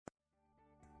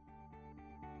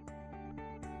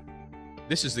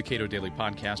This is the Cato Daily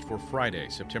Podcast for Friday,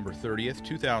 September 30th,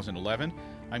 2011.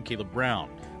 I'm Caleb Brown.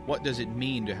 What does it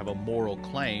mean to have a moral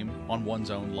claim on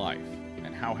one's own life?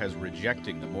 And how has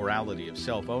rejecting the morality of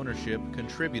self-ownership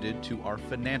contributed to our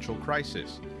financial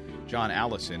crisis? John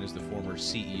Allison is the former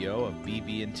CEO of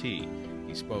BB&T.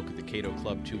 He spoke at the Cato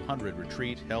Club 200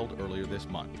 retreat held earlier this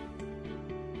month.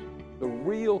 The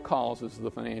real causes of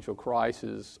the financial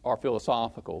crisis are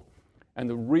philosophical, and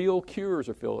the real cures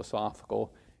are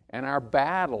philosophical, and our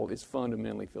battle is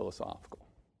fundamentally philosophical.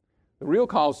 The real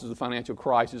causes of the financial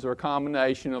crisis are a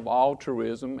combination of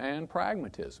altruism and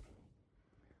pragmatism.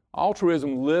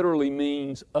 Altruism literally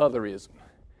means otherism.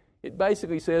 It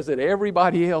basically says that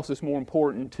everybody else is more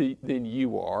important than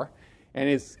you are, and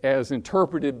it's, as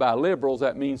interpreted by liberals,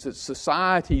 that means that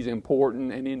society is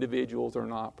important and individuals are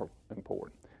not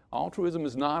important. Altruism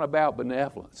is not about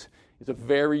benevolence. It's a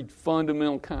very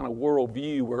fundamental kind of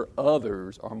worldview where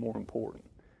others are more important.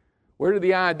 Where did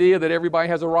the idea that everybody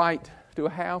has a right to a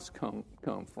house come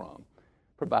from?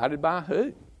 Provided by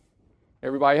who?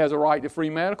 Everybody has a right to free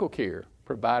medical care.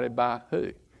 Provided by who?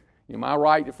 You know, my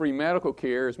right to free medical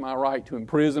care is my right to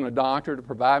imprison a doctor to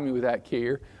provide me with that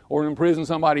care, or to imprison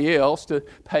somebody else to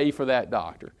pay for that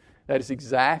doctor. That is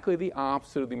exactly the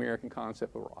opposite of the American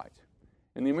concept of rights.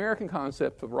 In the American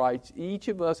concept of rights, each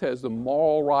of us has the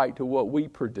moral right to what we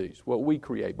produce, what we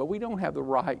create, but we don't have the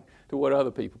right to what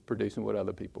other people produce and what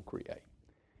other people create.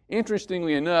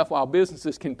 Interestingly enough, while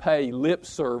businesses can pay lip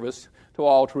service to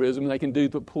altruism, they can do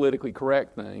the politically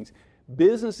correct things,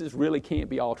 businesses really can't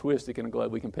be altruistic in a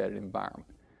globally competitive environment.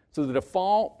 So the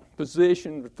default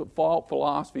position, the default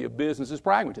philosophy of business is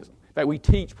pragmatism. In fact, we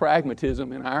teach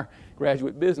pragmatism in our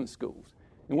graduate business schools.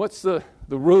 And what's the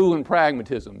rule in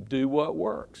pragmatism? Do what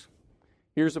works.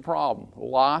 Here's the problem.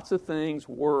 Lots of things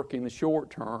work in the short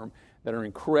term that are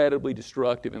incredibly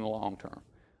destructive in the long term.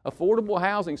 Affordable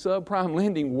housing, subprime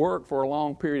lending worked for a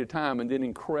long period of time and did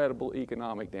incredible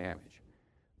economic damage.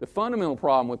 The fundamental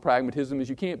problem with pragmatism is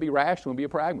you can't be rational and be a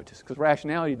pragmatist, because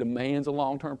rationality demands a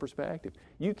long-term perspective.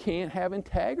 You can't have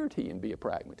integrity and be a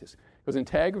pragmatist, because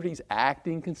integrity is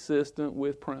acting consistent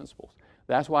with principles.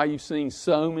 That's why you've seen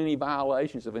so many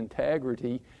violations of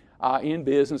integrity in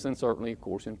business and certainly, of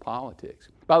course, in politics.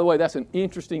 By the way, that's an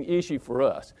interesting issue for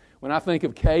us. When I think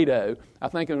of Cato, I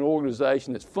think of an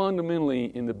organization that's fundamentally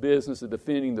in the business of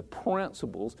defending the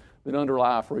principles that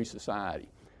underlie a free society.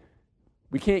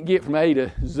 We can't get from A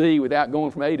to Z without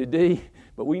going from A to D,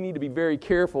 but we need to be very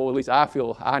careful, at least I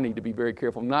feel I need to be very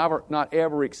careful, not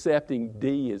ever accepting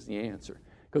D as the answer.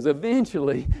 Because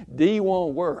eventually, D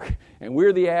won't work, and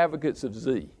we're the advocates of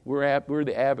Z. We're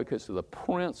the advocates of the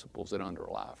principles that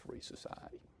underlie a free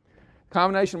society. The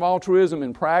combination of altruism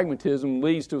and pragmatism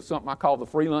leads to something I call the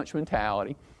free lunch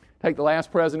mentality. Take the last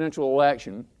presidential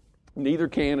election. Neither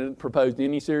candidate proposed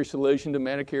any serious solution to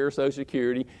Medicare or Social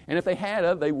Security, and if they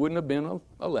had, they wouldn't have been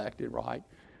elected, right?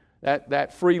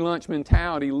 That free lunch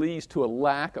mentality leads to a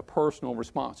lack of personal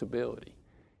responsibility.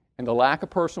 And the lack of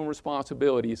personal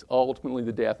responsibility is ultimately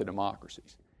the death of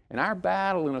democracies. And our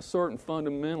battle, in a certain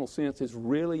fundamental sense, is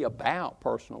really about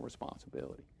personal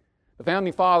responsibility. The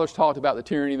Founding Fathers talked about the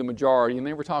tyranny of the majority, and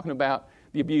they were talking about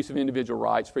the abuse of individual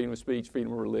rights, freedom of speech,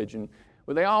 freedom of religion.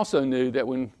 But they also knew that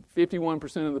when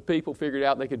 51% of the people figured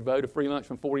out they could vote a free lunch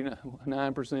from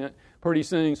 49%, pretty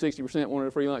soon 60% wanted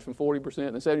a free lunch from 40%,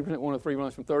 then 70% wanted a free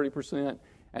lunch from 30%,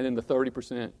 and then the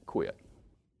 30% quit.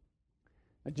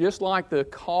 Just like the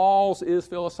cause is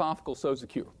philosophical, so is the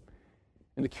cure.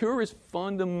 And the cure is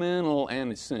fundamental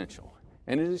and essential.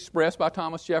 And it is expressed by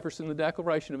Thomas Jefferson in the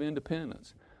Declaration of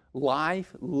Independence.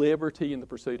 Life, liberty, and the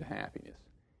pursuit of happiness.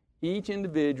 Each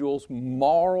individual's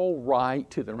moral right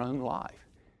to their own life.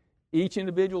 Each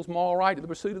individual's moral right to the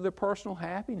pursuit of their personal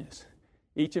happiness.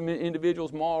 Each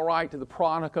individual's moral right to the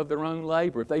product of their own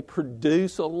labor. If they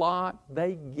produce a lot,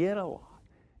 they get a lot,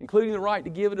 including the right to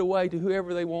give it away to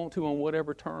whoever they want to on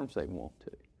whatever terms they want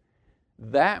to.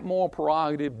 That moral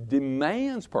prerogative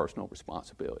demands personal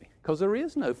responsibility, because there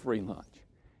is no free lunch.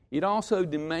 It also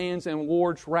demands and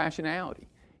rewards rationality.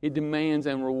 It demands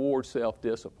and rewards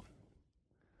self-discipline.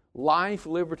 Life,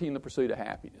 liberty, and the pursuit of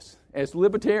happiness. As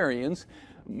libertarians,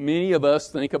 many of us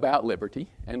think about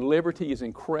liberty, and liberty is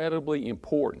incredibly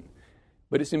important.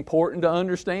 But it's important to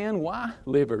understand why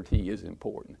liberty is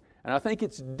important. And I think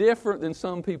it's different than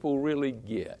some people really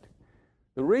get.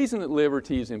 The reason that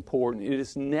liberty is important, it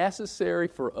is necessary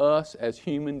for us as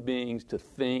human beings to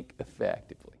think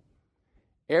effectively.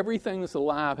 Everything that's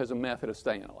alive has a method of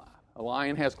staying alive. A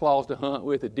lion has claws to hunt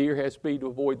with, a deer has speed to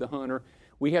avoid the hunter.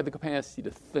 We have the capacity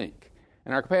to think.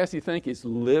 And our capacity to think is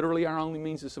literally our only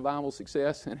means of survival,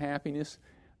 success, and happiness.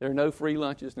 There are no free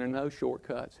lunches, there are no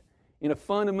shortcuts. In a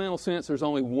fundamental sense, there's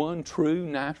only one true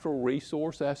natural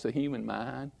resource, that's the human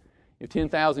mind.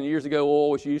 10,000 years ago,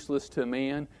 oil was useless to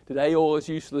man. Today, oil is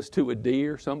useless to a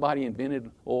deer. Somebody invented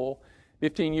oil.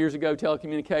 15 years ago,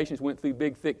 telecommunications went through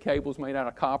big, thick cables made out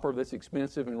of copper that's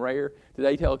expensive and rare.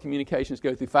 Today, telecommunications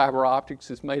go through fiber optics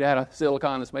that's made out of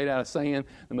silicon, that's made out of sand,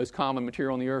 the most common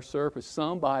material on the Earth's surface.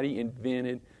 Somebody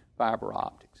invented fiber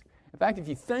optics. In fact, if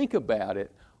you think about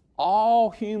it, all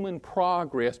human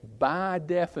progress, by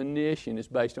definition, is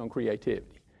based on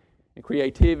creativity. And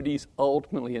creativity is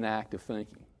ultimately an act of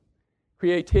thinking.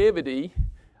 Creativity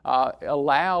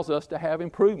allows us to have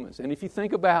improvements. And if you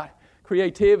think about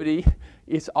creativity,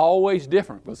 it's always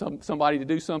different. But somebody to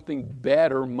do something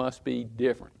better must be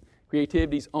different.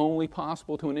 Creativity is only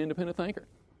possible to an independent thinker.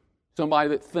 Somebody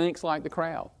that thinks like the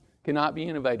crowd cannot be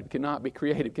innovative, cannot be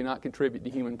creative, cannot contribute to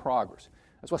human progress.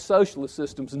 That's why socialist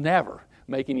systems never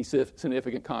make any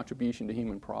significant contribution to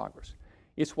human progress.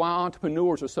 It's why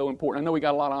entrepreneurs are so important. I know we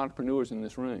got a lot of entrepreneurs in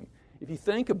this room. If you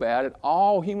think about it,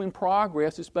 all human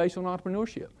progress is based on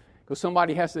entrepreneurship, because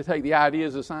somebody has to take the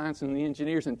ideas of science and the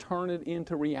engineers and turn it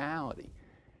into reality.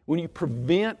 When you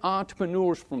prevent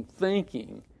entrepreneurs from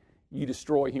thinking, you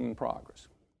destroy human progress.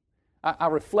 I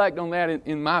reflect on that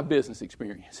in my business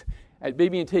experience. At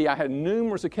BB&T, I had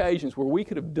numerous occasions where we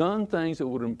could have done things that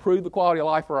would improve the quality of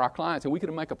life for our clients, and we could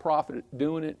have made a profit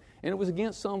doing it, and it was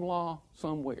against some law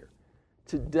somewhere.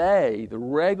 Today, the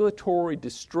regulatory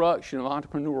destruction of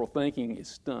entrepreneurial thinking is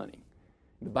stunning.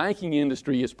 The banking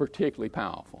industry is particularly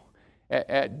powerful.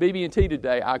 At BB&T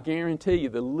today, I guarantee you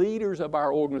the leaders of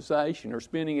our organization are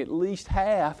spending at least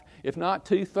half, if not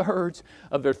two-thirds,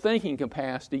 of their thinking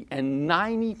capacity and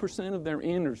 90% of their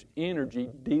energy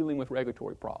dealing with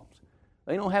regulatory problems.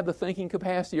 They don't have the thinking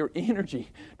capacity or energy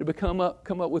to come up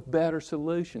with better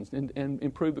solutions and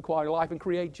improve the quality of life and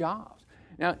create jobs.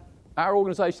 Now, our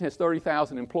organization has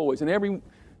 30,000 employees, and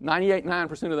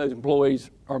 98.9% of those employees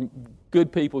are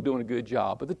good people doing a good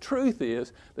job. But the truth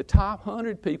is, the top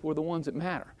 100 people are the ones that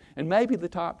matter, and maybe the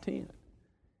top 10.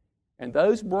 And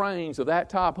those brains of that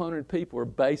top 100 people are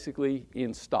basically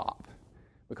in stop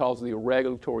because of the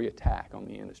regulatory attack on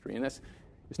the industry. And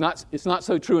it's not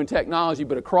so true in technology,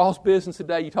 but across business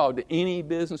today, you talk to any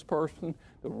business person,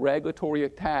 the regulatory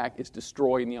attack is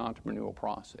destroying the entrepreneurial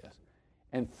process.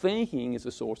 And thinking is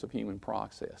a source of human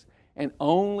process. And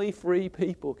only free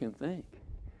people can think.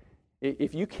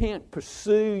 If you can't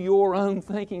pursue your own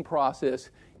thinking process,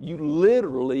 you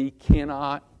literally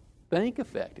cannot think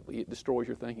effectively. It destroys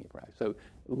your thinking process. So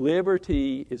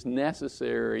liberty is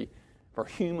necessary for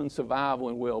human survival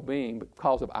and well-being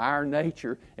because of our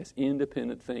nature as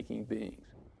independent thinking beings.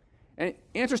 And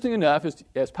interesting enough,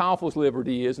 as powerful as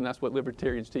liberty is, and that's what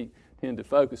libertarians tend to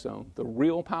focus on, the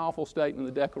real powerful statement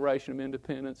of the Declaration of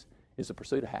Independence is the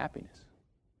pursuit of happiness.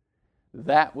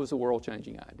 That was a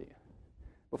world-changing idea.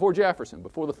 Before Jefferson,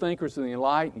 before the thinkers of the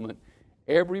Enlightenment,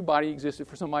 everybody existed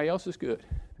for somebody else's good.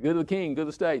 The good of the king, the good of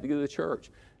the state, the good of the church.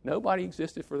 Nobody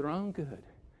existed for their own good.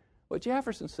 What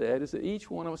Jefferson said is that each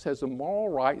one of us has the moral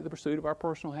right to the pursuit of our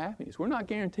personal happiness. We're not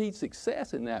guaranteed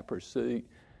success in that pursuit,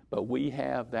 but we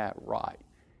have that right.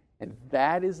 And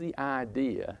that is the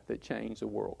idea that changed the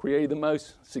world, created the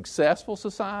most successful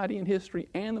society in history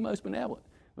and the most benevolent.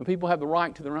 When people have the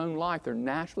right to their own life, they're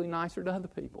naturally nicer to other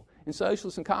people. In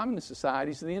socialist and communist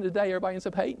societies, at the end of the day, everybody ends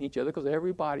up hating each other because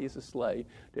everybody is a slave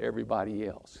to everybody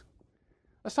else.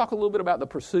 Let's talk a little bit about the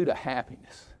pursuit of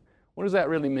happiness. What does that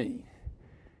really mean?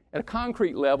 At a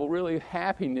concrete level, really,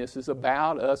 happiness is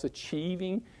about us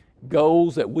achieving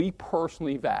goals that we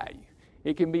personally value.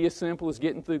 It can be as simple as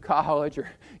getting through college or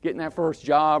getting that first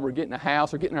job or getting a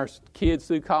house or getting our kids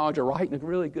through college or writing a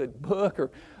really good book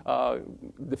or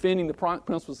defending the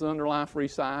principles that underlie free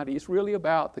society. It's really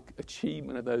about the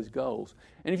achievement of those goals.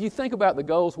 And if you think about the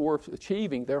goals worth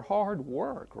achieving, they're hard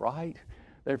work, right?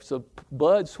 There's a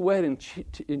blood, sweat,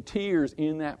 and tears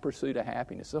in that pursuit of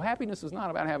happiness. So happiness is not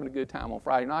about having a good time on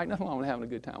Friday night. Nothing wrong with having a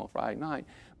good time on Friday night.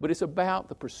 But it's about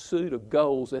the pursuit of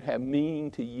goals that have meaning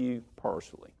to you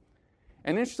personally.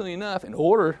 And interestingly enough, in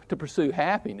order to pursue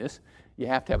happiness, you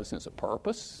have to have a sense of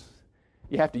purpose.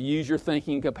 You have to use your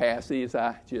thinking capacity, as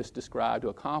I just described, to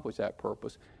accomplish that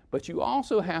purpose. But you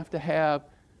also have to have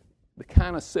the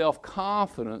kind of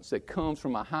self-confidence that comes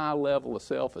from a high level of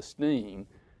self-esteem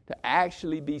to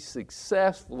actually be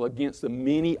successful against the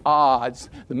many odds,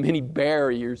 the many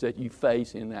barriers that you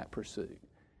face in that pursuit.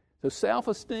 So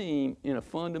self-esteem, in a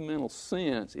fundamental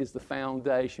sense, is the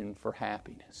foundation for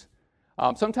happiness.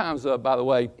 Sometimes, by the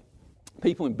way,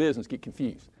 people in business get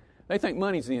confused. They think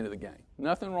money's the end of the game.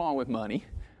 Nothing wrong with money.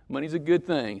 Money's a good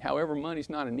thing. However, money's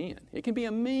not an end. It can be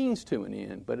a means to an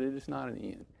end, but it is not an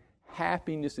end.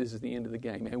 Happiness is the end of the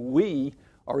game. And we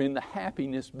are in the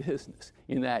happiness business,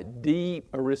 in that deep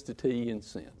Aristotelian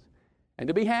sense. And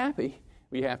to be happy,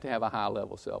 we have to have a high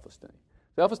level of self-esteem.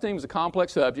 Self-esteem is a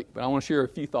complex subject, but I want to share a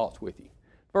few thoughts with you.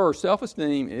 First,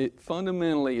 self-esteem, it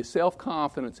fundamentally is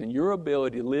self-confidence in your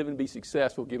ability to live and be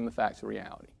successful given the facts of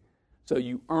reality. So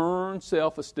you earn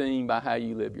self-esteem by how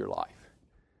you live your life.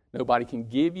 Nobody can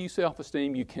give you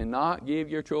self-esteem. You cannot give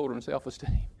your children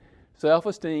self-esteem.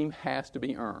 Self-esteem has to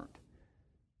be earned.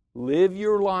 Live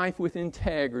your life with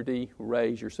integrity,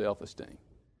 raise your self-esteem.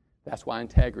 That's why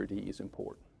integrity is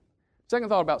important. Second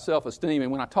thought about self-esteem,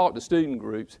 and when I talk to student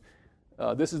groups,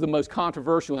 this is the most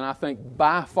controversial and I think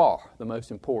by far the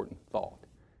most important thought.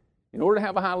 In order to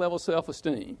have a high level of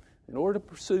self-esteem, in order to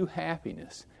pursue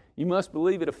happiness, you must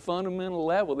believe at a fundamental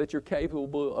level that you're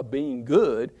capable of being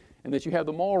good and that you have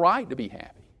the moral right to be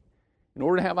happy. In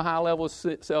order to have a high level of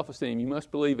self-esteem, you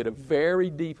must believe at a very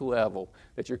deep level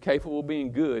that you're capable of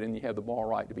being good and you have the moral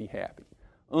right to be happy.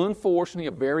 Unfortunately,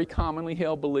 a very commonly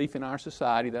held belief in our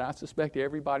society that I suspect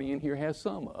everybody in here has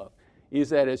some of is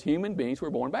that as human beings we're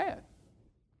born bad.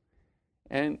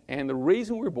 And the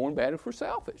reason we're born bad is we're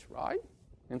selfish, right?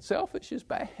 And selfish is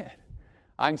bad.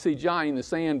 I can see Johnny in the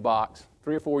sandbox,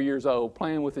 3 or 4 years old,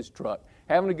 playing with his truck,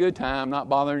 having a good time, not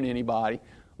bothering anybody.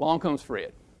 Along comes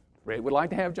Fred. Fred would like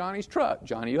to have Johnny's truck.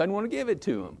 Johnny doesn't want to give it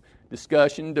to him.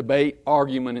 Discussion, debate,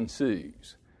 argument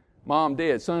ensues. Mom,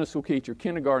 Dad, Sunday school teacher,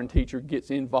 kindergarten teacher gets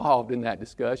involved in that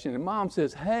discussion, and Mom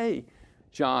says, "Hey,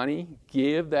 Johnny,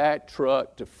 give that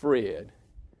truck to Fred.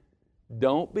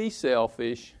 Don't be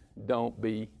selfish. Don't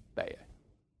be bad."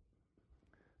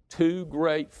 2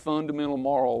 great fundamental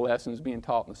moral lessons being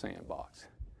taught in the sandbox.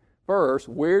 First,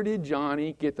 where did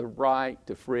Johnny get the right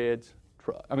to Fred's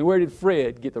truck? Where did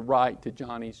Fred get the right to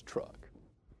Johnny's truck?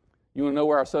 You want to know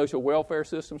where our social welfare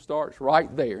system starts?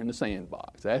 Right there in the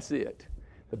sandbox. That's it.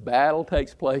 The battle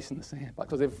takes place in the sandbox.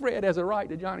 Because if Fred has a right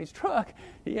to Johnny's truck,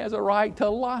 he has a right to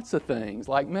lots of things,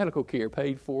 like medical care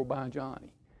paid for by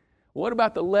Johnny. What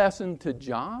about the lesson to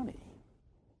Johnny?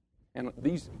 And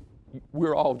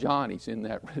we're all Johnnies in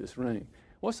this room.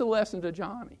 What's the lesson to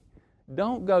Johnny?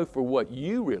 Don't go for what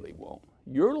you really want.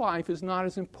 Your life is not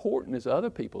as important as other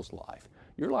people's life.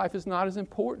 Your life is not as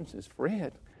important as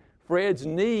Fred. Fred's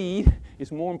need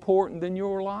is more important than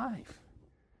your life.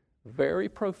 Very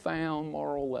profound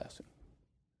moral lesson.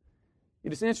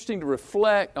 It is interesting to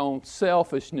reflect on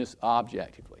selfishness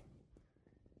objectively.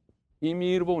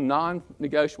 Immutable,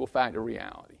 non-negotiable fact of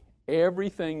reality.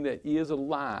 Everything that is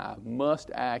alive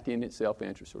must act in its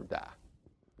self-interest or die.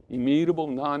 Immutable,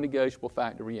 non-negotiable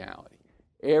fact of reality.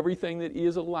 Everything that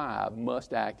is alive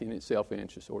must act in its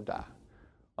self-interest or die.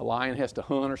 A lion has to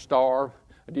hunt or starve.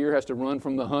 A deer has to run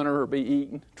from the hunter or be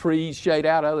eaten. Trees shade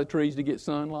out other trees to get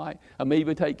sunlight.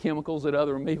 Amoeba take chemicals that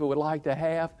other amoeba would like to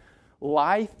have.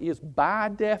 Life is by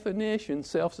definition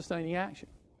self-sustaining action.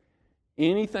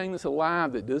 Anything that's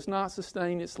alive that does not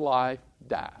sustain its life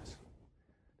dies.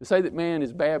 To say that man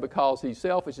is bad because he's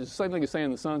selfish is the same thing as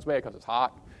saying the sun's bad because it's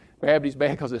hot. Gravity's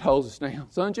bad because it holds us down.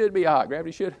 Sun should be hot.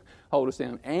 Gravity should hold us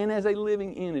down. And as a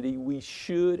living entity, we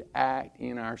should act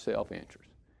in our self-interest.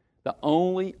 The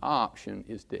only option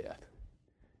is death.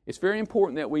 It's very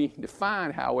important that we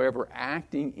define, however,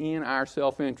 acting in our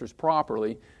self-interest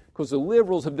properly, because the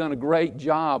liberals have done a great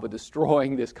job of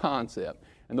destroying this concept.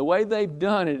 And the way they've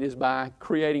done it is by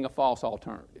creating a false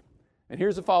alternative. And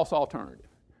here's a false alternative: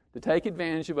 to take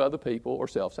advantage of other people or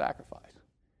self-sacrifice.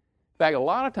 In fact, a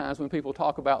lot of times when people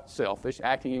talk about selfish,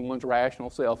 acting in one's rational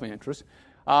self-interest,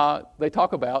 they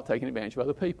talk about taking advantage of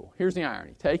other people. Here's the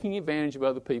irony. Taking advantage of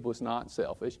other people is not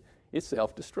selfish, it's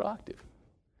self-destructive.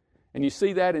 And you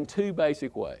see that in 2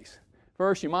 basic ways.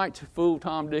 First, you might fool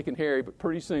Tom, Dick, and Harry, but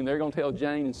pretty soon they're going to tell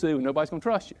Jane and Sue and nobody's going to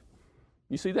trust you.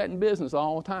 You see that in business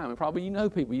all the time. And probably you know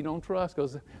people you don't trust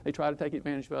because they try to take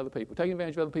advantage of other people. Taking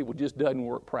advantage of other people just doesn't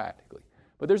work practically.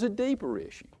 But there's a deeper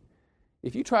issue.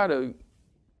 If you try to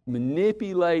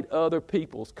manipulate other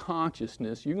people's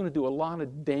consciousness, you're going to do a lot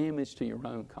of damage to your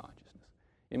own consciousness.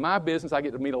 In my business, I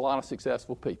get to meet a lot of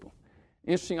successful people.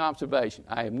 Interesting observation.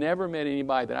 I have never met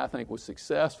anybody that I think was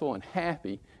successful and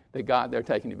happy that got there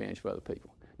taking advantage of other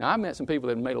people. Now, I've met some people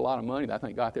that have made a lot of money that I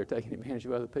think got there taking advantage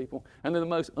of other people, and they're the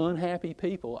most unhappy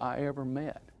people I ever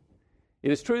met.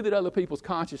 It is true that other people's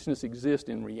consciousness exists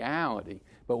in reality,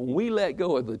 but when we let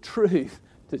go of the truth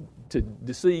to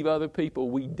deceive other people,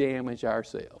 we damage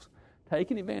ourselves.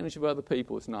 Taking advantage of other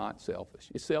people is not selfish.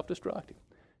 It's self-destructive.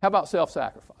 How about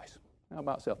self-sacrifice?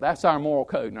 That's our moral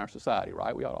code in our society,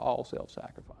 right? We ought to all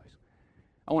self-sacrifice.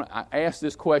 I ask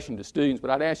this question to students, but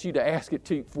I'd ask you to ask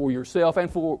it for yourself and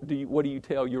what do you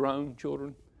tell your own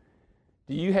children?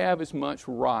 Do you have as much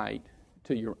right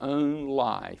to your own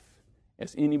life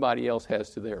as anybody else has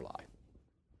to their life?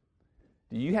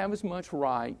 Do you have as much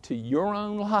right to your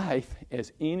own life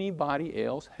as anybody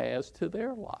else has to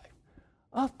their life?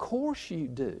 Of course you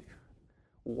do.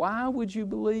 Why would you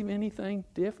believe anything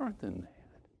different than that?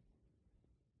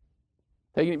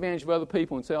 Taking advantage of other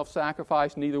people and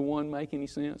self-sacrifice, neither one make any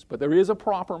sense. But there is a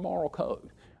proper moral code.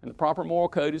 And the proper moral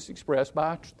code is expressed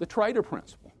by the trader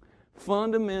principle.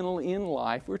 Fundamental in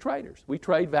life, we're traders. We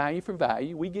trade value for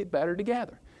value. We get better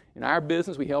together. In our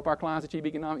business, we help our clients achieve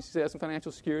economic success and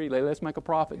financial security. Let's make a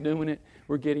profit doing it.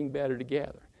 We're getting better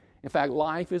together. In fact,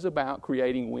 life is about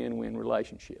creating win-win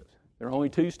relationships. There are only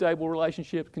two stable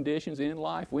relationship conditions in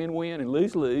life, win-win and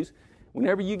lose-lose.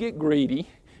 Whenever you get greedy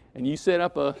and you set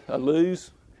up a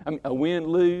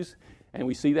win-lose, and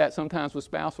we see that sometimes with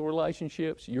spousal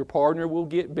relationships, your partner will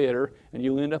get bitter and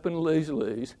you'll end up in a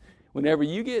lose-lose. Whenever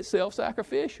you get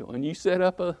self-sacrificial and you set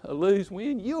up a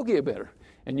lose-win, you'll get bitter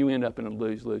and you end up in a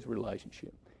lose-lose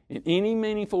relationship. In any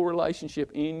meaningful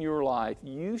relationship in your life,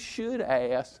 you should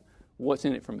ask, what's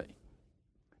in it for me?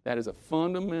 That is a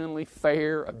fundamentally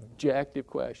fair, objective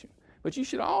question. But you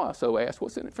should also ask,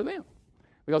 what's in it for them?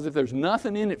 Because if there's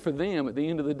nothing in it for them, at the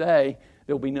end of the day,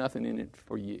 there'll be nothing in it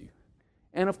for you.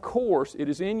 And of course, it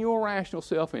is in your rational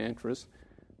self-interest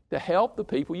to help the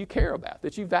people you care about,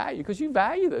 that you value, because you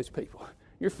value those people.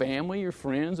 Your family, your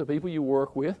friends, the people you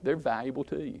work with, they're valuable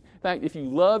to you. In fact, if you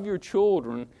love your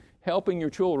children, helping your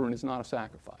children is not a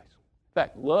sacrifice. In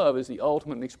fact, love is the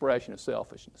ultimate expression of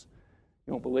selfishness.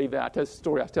 You don't believe that? I tell the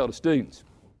story I tell to students.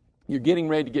 You're getting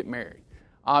ready to get married.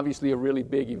 Obviously a really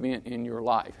big event in your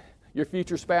life. Your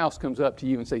future spouse comes up to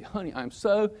you and says, honey, I'm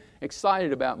so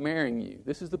excited about marrying you.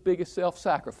 This is the biggest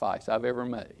self-sacrifice I've ever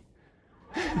made.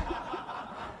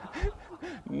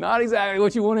 Not exactly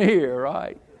what you want to hear,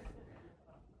 right?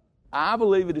 I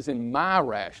believe it is in my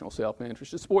rational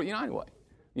self-interest to support United Way.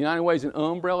 United Way is an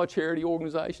umbrella charity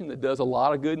organization that does a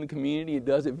lot of good in the community. It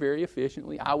does it very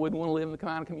efficiently. I wouldn't want to live in the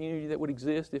kind of community that would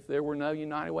exist if there were no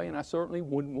United Way, and I certainly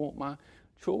wouldn't want my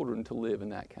children to live in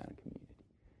that kind of community.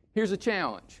 Here's a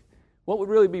challenge. What would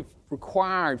really be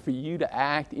required for you to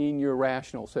act in your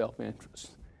rational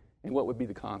self-interest? And what would be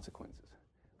the consequences?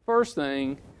 First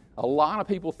thing, a lot of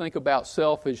people think about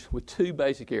selfish with two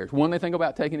basic areas. One, they think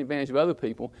about taking advantage of other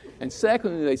people. And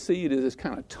secondly, they see it as this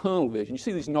kind of tunnel vision. You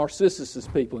see these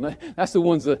narcissist people, and that's the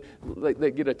ones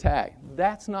that get attacked.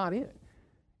 That's not it.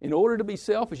 In order to be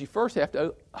selfish, you first have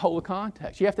to hold the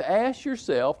context. You have to ask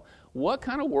yourself, what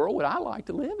kind of world would I like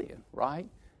to live in, right?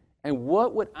 And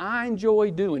what would I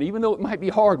enjoy doing, even though it might be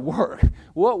hard work,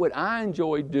 what would I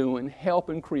enjoy doing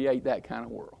helping create that kind of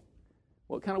world?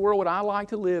 What kind of world would I like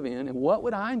to live in, and what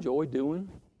would I enjoy doing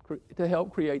to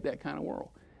help create that kind of world?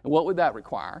 And what would that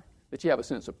require? That you have a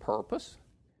sense of purpose,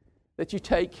 that you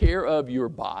take care of your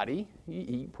body, you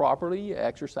eat properly, you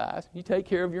exercise, you take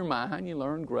care of your mind, you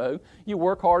learn, grow, you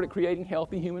work hard at creating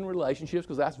healthy human relationships,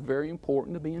 because that's very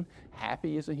important to being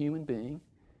happy as a human being.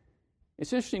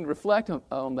 It's interesting to reflect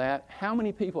on that, how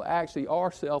many people actually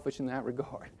are selfish in that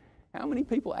regard. How many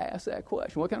people ask that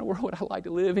question? What kind of world would I like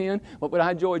to live in? What would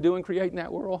I enjoy doing, creating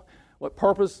that world? What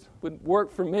purpose would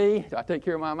work for me? Do I take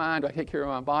care of my mind? Do I take care of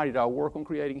my body? Do I work on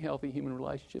creating healthy human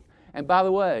relationships? And by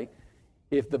the way,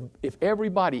 if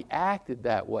everybody acted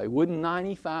that way, wouldn't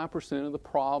 95% of the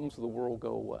problems of the world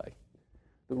go away?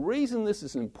 The reason this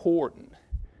is important,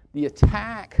 the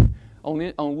attack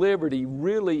on liberty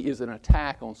really is an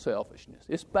attack on selfishness.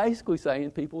 It's basically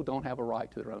saying people don't have a right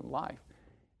to their own life.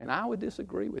 And I would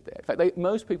disagree with that. In fact,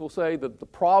 most people say that the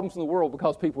problems in the world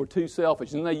because people are too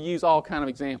selfish, and they use all kind of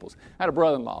examples. I had a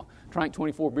brother-in-law, drank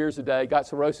 24 beers a day, got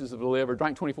cirrhosis of the liver,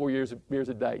 drank 24 beers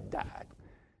a day, died.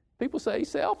 People say he's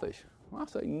selfish. Well, I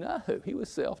say, no, he was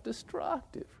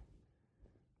self-destructive.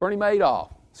 Bernie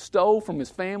Madoff stole from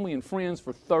his family and friends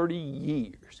for 30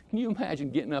 years. Can you imagine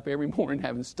getting up every morning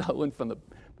having stolen from the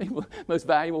most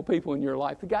valuable people in your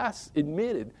life? The guy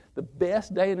admitted the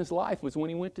best day in his life was when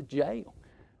he went to jail.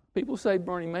 People say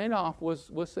Bernie Madoff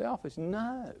was selfish.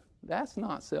 No, that's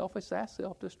not selfish. That's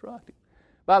self-destructive.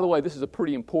 By the way, this is a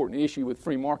pretty important issue with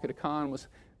free market economists.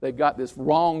 They've got this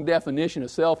wrong definition of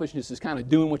selfishness as kind of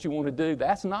doing what you want to do.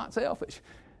 That's not selfish.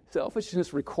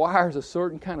 Selfishness requires a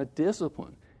certain kind of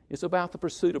discipline. It's about the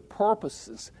pursuit of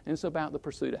purposes, and it's about the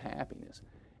pursuit of happiness.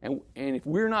 And if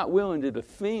we're not willing to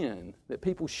defend that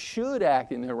people should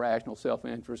act in their rational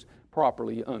self-interest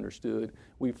properly understood,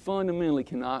 we fundamentally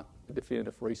cannot defend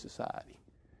a free society.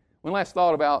 One last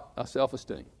thought about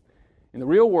self-esteem. In the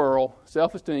real world,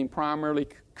 self-esteem primarily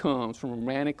comes from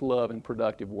romantic love and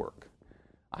productive work.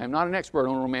 I am not an expert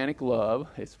on romantic love.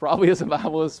 It's probably a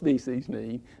survival of the species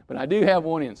need, but I do have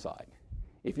one insight.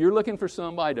 If you're looking for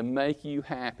somebody to make you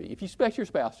happy, if you expect your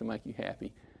spouse to make you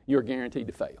happy, you're guaranteed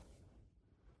to fail.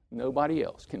 Nobody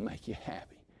else can make you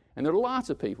happy. And there are lots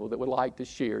of people that would like to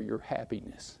share your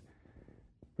happiness.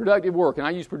 Productive work, and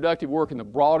I use productive work in the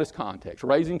broadest context.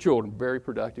 Raising children, very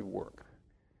productive work.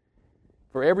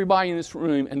 For everybody in this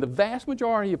room, and the vast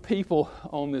majority of people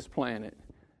on this planet,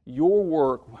 your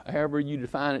work, however you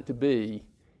define it to be,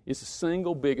 is the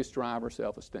single biggest driver of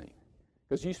self-esteem.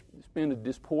 Because you spend a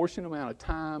disproportionate amount of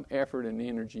time, effort, and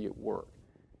energy at work.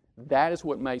 That is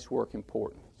what makes work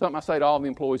important. Something I say to all the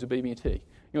employees of BB&T. You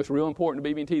know, it's real important to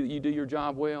BB&T that you do your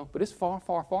job well, but it's far,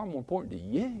 far, far more important to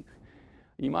you.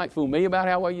 You might fool me about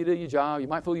how well you do your job. You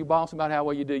might fool your boss about how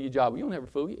well you do your job, but you'll never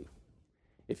fool you.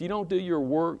 If you don't do your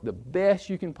work the best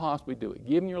you can possibly do it,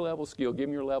 given your level of skill,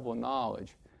 given your level of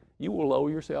knowledge, you will lower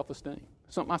your self-esteem.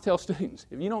 Something I tell students,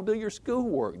 if you don't do your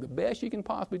schoolwork the best you can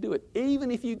possibly do it,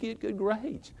 even if you get good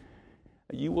grades,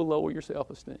 you will lower your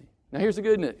self-esteem. Now here's the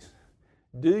good news.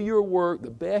 Do your work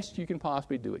the best you can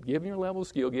possibly do it. Given your level of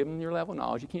skill, given your level of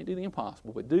knowledge, you can't do the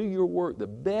impossible, but do your work the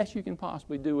best you can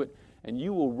possibly do it, and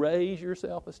you will raise your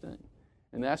self-esteem.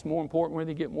 And that's more important whether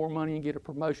you get more money and get a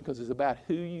promotion, because it's about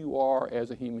who you are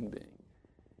as a human being.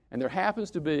 And there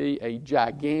happens to be a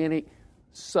gigantic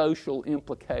social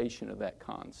implication of that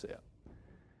concept.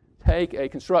 Take a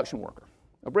construction worker,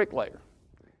 a bricklayer,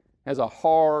 has a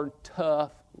hard,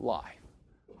 tough life.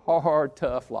 Hard,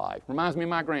 tough life. Reminds me of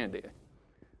my granddad.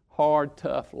 Hard,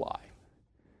 tough life.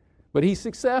 But he's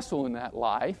successful in that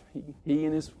life. He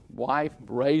and his wife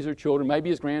raise their children. Maybe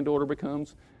his granddaughter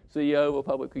becomes CEO of a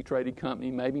publicly traded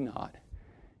company, maybe not.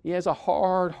 He has a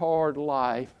hard, hard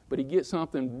life, but he gets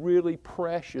something really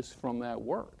precious from that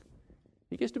work.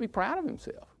 He gets to be proud of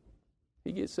himself.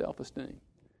 He gets self-esteem.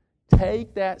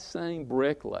 Take that same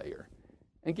bricklayer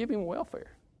and give him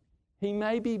welfare. He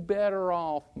may be better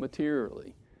off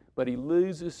materially, but he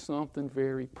loses something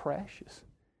very precious.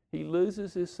 He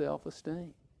loses his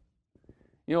self-esteem.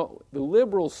 You know, the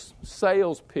liberals'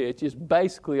 sales pitch is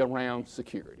basically around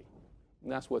security.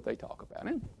 And that's what they talk about.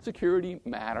 And security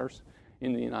matters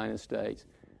in the United States.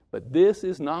 But this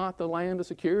is not the land of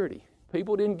security.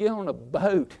 People didn't get on a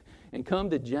boat and come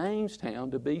to Jamestown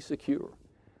to be secure.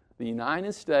 The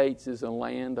United States is a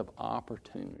land of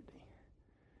opportunity.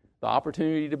 The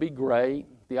opportunity to be great,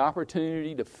 the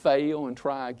opportunity to fail and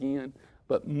try again,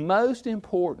 but most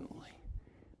importantly,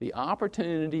 the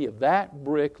opportunity of that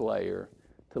bricklayer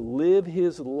to live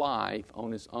his life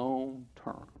on his own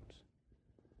terms,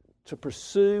 to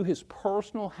pursue his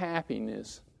personal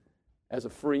happiness as a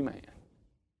free man.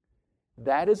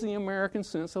 That is the American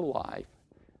sense of life.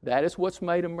 That is what's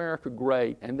made America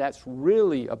great, and that's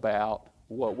really about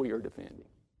what we are defending.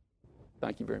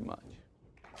 Thank you very much.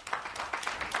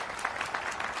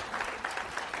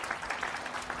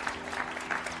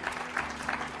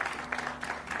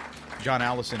 John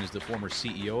Allison is the former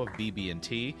CEO of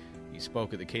BB&T. He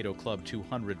spoke at the Cato Club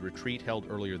 200 retreat held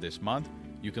earlier this month.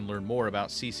 You can learn more about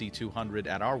CC200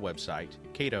 at our website,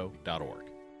 cato.org.